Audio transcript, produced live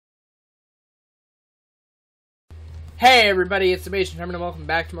Hey everybody, it's the Basement Herman and welcome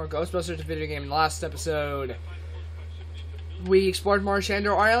back to more Ghostbusters video game. In the last episode, we explored more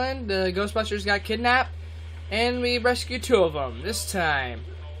Shandor Island, the Ghostbusters got kidnapped, and we rescued two of them. This time,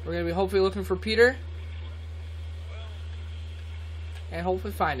 we're going to be hopefully looking for Peter, and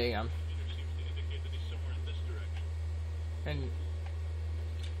hopefully finding him. And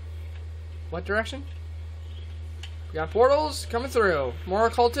what direction? We got portals coming through. More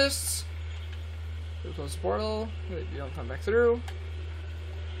occultists. Close the portal. You don't come back through.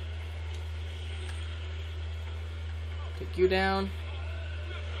 Take you down.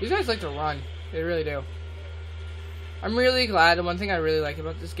 These guys like to run. They really do. I'm really glad, and one thing I really like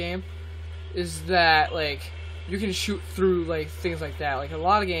about this game is that, like, you can shoot through, like, things like that. Like, in a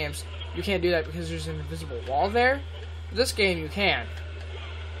lot of games, you can't do that because there's an invisible wall there. But this game, you can.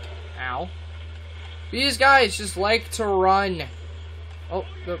 Ow. These guys just like to run. Oh,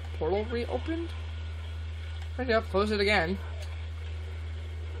 the portal reopened? Hurry up, close it again.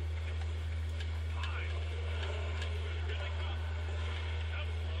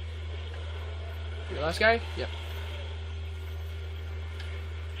 You the last guy? Yep.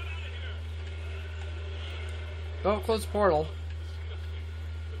 Don't close the portal.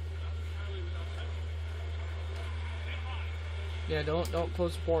 Yeah, don't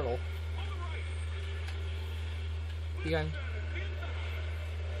close the portal. You got.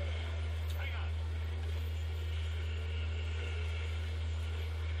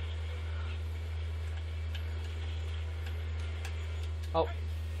 Oh,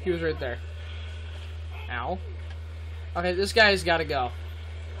 he was right there. Ow. Okay, this guy's gotta go.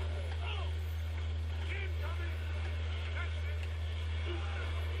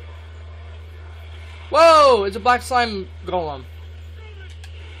 Whoa! It's a black slime golem.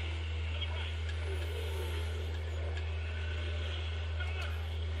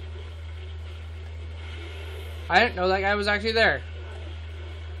 I didn't know that guy was actually there.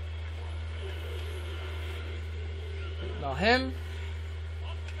 Well, him.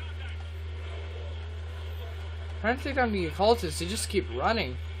 Trying to take down the occultists, they just keep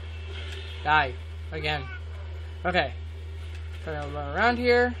running. Die. Again. Okay. Trying to run around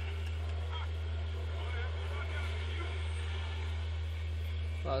here.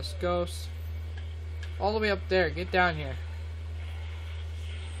 Lost ghosts. All the way up there. Get down here.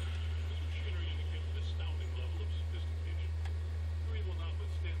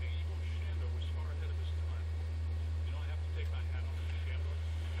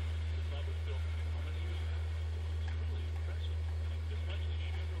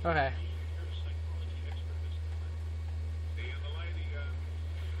 Okay.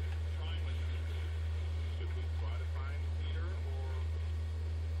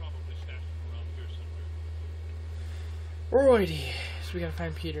 Alrighty, so we gotta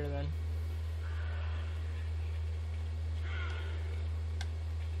find Peter then.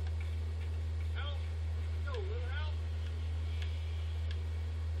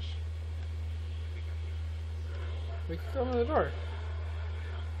 We can go to the door.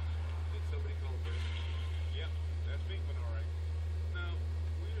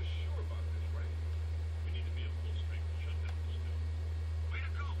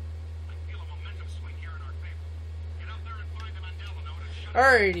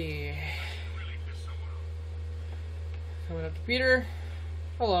 Alrighty. Coming up to Peter.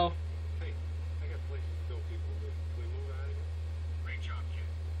 Hello. Hey, I got places to go, people. Can we move out of here? Great job, kid.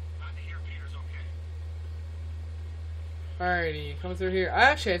 Glad to hear Peter's okay. Alrighty, coming through here.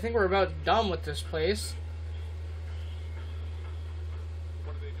 Actually, I think we're about done with this place.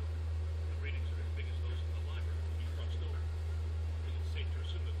 What are they doing? The readings are as big as those in the library when you crossed over. Is it safe to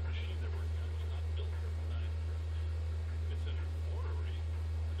assume that the machine they're working on was not built for benign purpose? It's an orrery,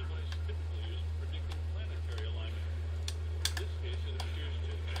 a device typically used for predicting planetary alignment. In this case, it appears to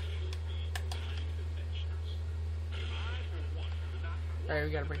actually be nine dimensions. I, for one, do not Alright,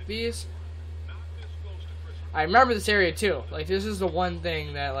 we gotta break these. not this close to Christmas. I remember this area too. Like, this is the one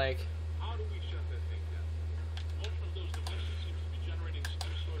thing that, like, How do we shut that thing down? Motion of those devices seems to be generating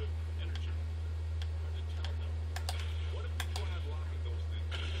some sort of energy. Hard to tell, though. What if we tried locking those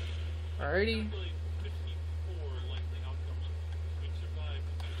things? alrighty. Really 54 likely outcomes. We'd survive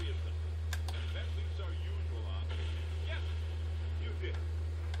 3 of them. That leaves our usual odds. Yes, you did.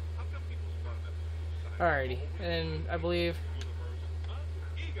 How come people run that side? Alrighty. And I believe. Universe? Huh?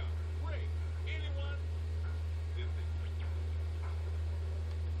 Egon, Ray, anyone? Didn't they?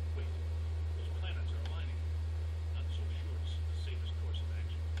 Wait, those planets are aligning. Not so sure it's the safest course of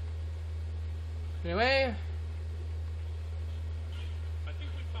action. Anyway. I think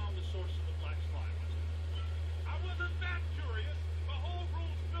we found the source of the black slime. I wasn't that curious. The whole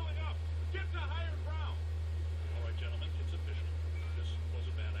room's filling up. Get to higher ground. All right, gentlemen.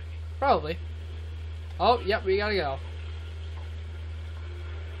 Probably. Oh, yep, we gotta go.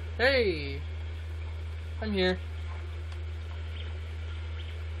 Hey! I'm here.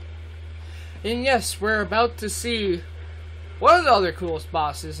 And yes, we're about to see one of the other coolest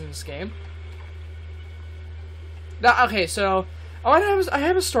bosses in this game. Now, okay, so I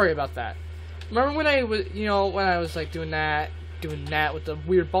have a story about that. Remember when I was, when I was like doing that with the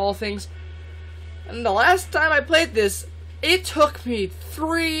weird ball things? And the last time I played this, it took me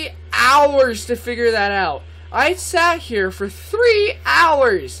 3 hours to figure that out. I sat here for 3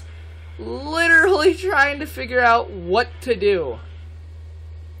 hours, literally trying to figure out what to do.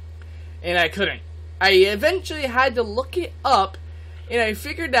 And I couldn't. I eventually had to look it up, and I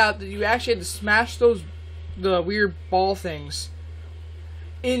figured out that you actually had to smash the weird ball things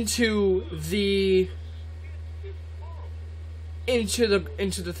into the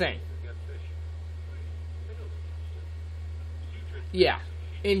thing. Yeah.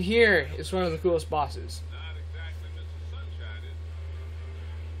 In here is one of the coolest bosses.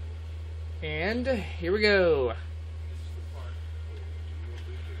 And here we go.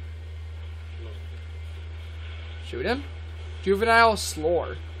 Shoot him. Juvenile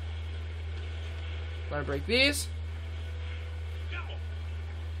Slor. Want to break these?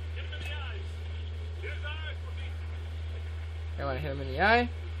 I want to hit him in the eye.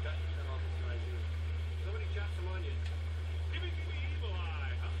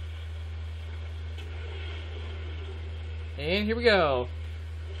 And here we go.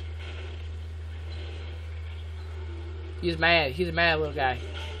 He's mad. He's a mad little guy.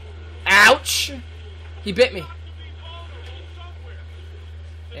 Ouch! He bit me.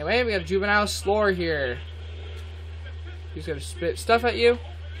 Anyway, we got a Juvenile Slor here. He's gonna spit stuff at you.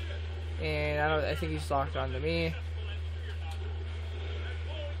 And I think he's locked onto me.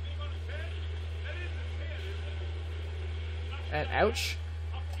 And ouch.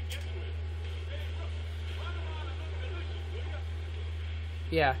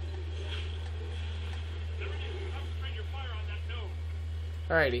 Yeah.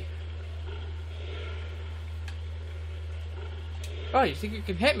 Alrighty. Oh, you think you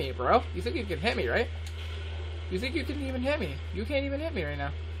can hit me, bro? You think you can hit me, right? You think you can even hit me? You can't even hit me right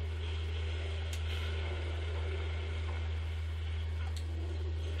now.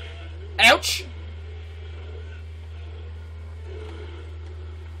 Ouch!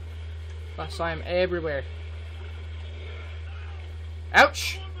 I slime everywhere.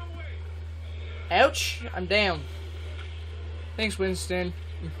 Ouch! Ouch! I'm down. Thanks, Winston.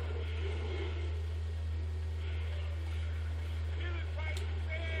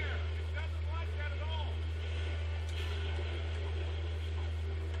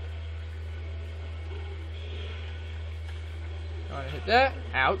 I want to hit that.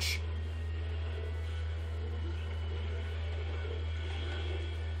 Ouch.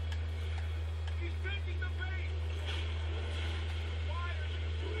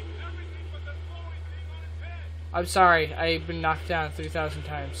 I'm sorry, I've been knocked down 3,000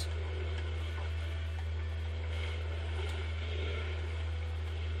 times.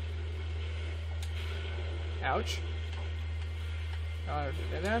 Ouch. Oh,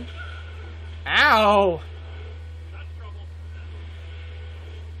 did that? Ow!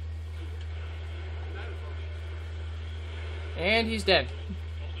 And he's dead.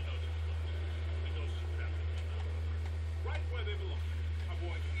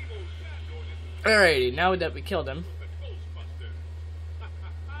 Alrighty, now that we killed him.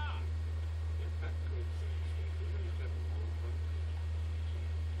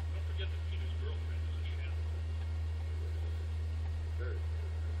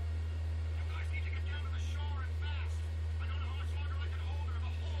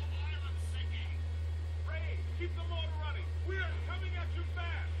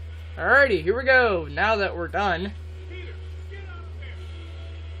 Alrighty, here we go. Now that we're done.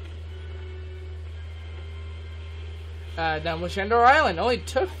 Done with Shandor Island. Only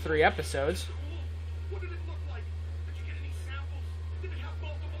took 3 episodes. What did it look like? Did you get any samples? Did it have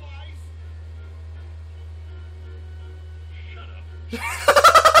multiple eyes? Shut up.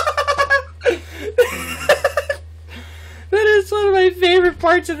 That is one of my favorite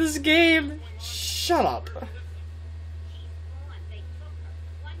parts of this game. Shut up.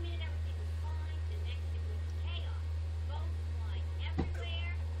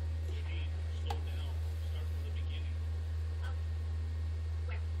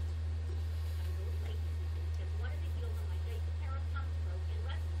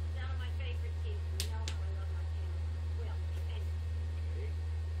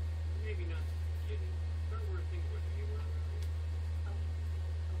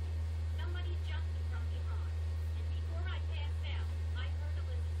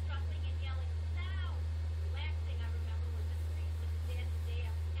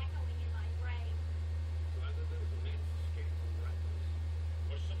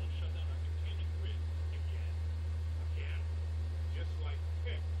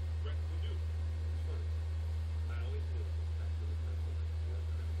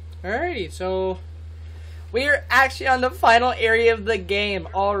 Alrighty, so we're actually on the final area of the game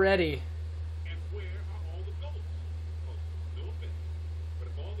already. And where are all the ghosts? Oh, no offense, but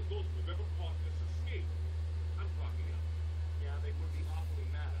if all the ghosts we've ever caught this escape, I'm fucking up. Yeah, they would be awfully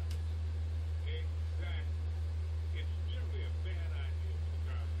mad at us. Exactly. It's generally a bad idea for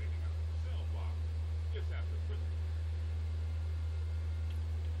the guys making out the cell block just after Christmas.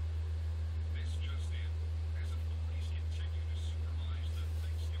 This just in, as authorities continue to supervise the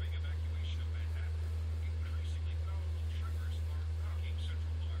Thanksgiving evacuation of Manhattan, increasingly powerful tremors are rocking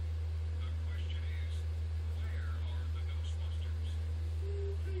Central Park. The question is, where are the Ghostbusters?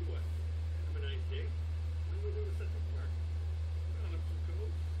 Tell you what, have a nice day. When we go to Central Park, round up some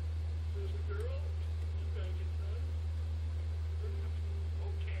ghosts. There's a girl. You gotta get done.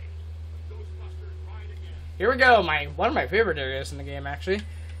 Okay, Ghostbusters ride again. Here we go, one of my favorite areas in the game, actually.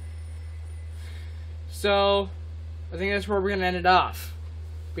 So, I think that's where we're going to end it off.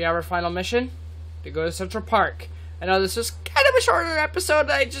 We have our final mission to go to Central Park. I know this is kind of a shorter episode.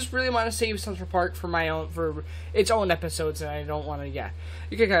 I just really want to save Central Park for its own episodes, and I don't want to,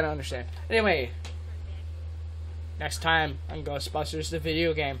 you can kind of understand. Anyway, next time on Ghostbusters, the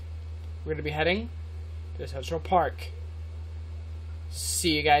video game, we're going to be heading to Central Park.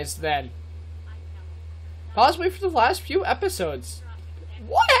 See you guys then. Possibly for the last few episodes.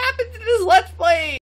 What happened to this Let's Play?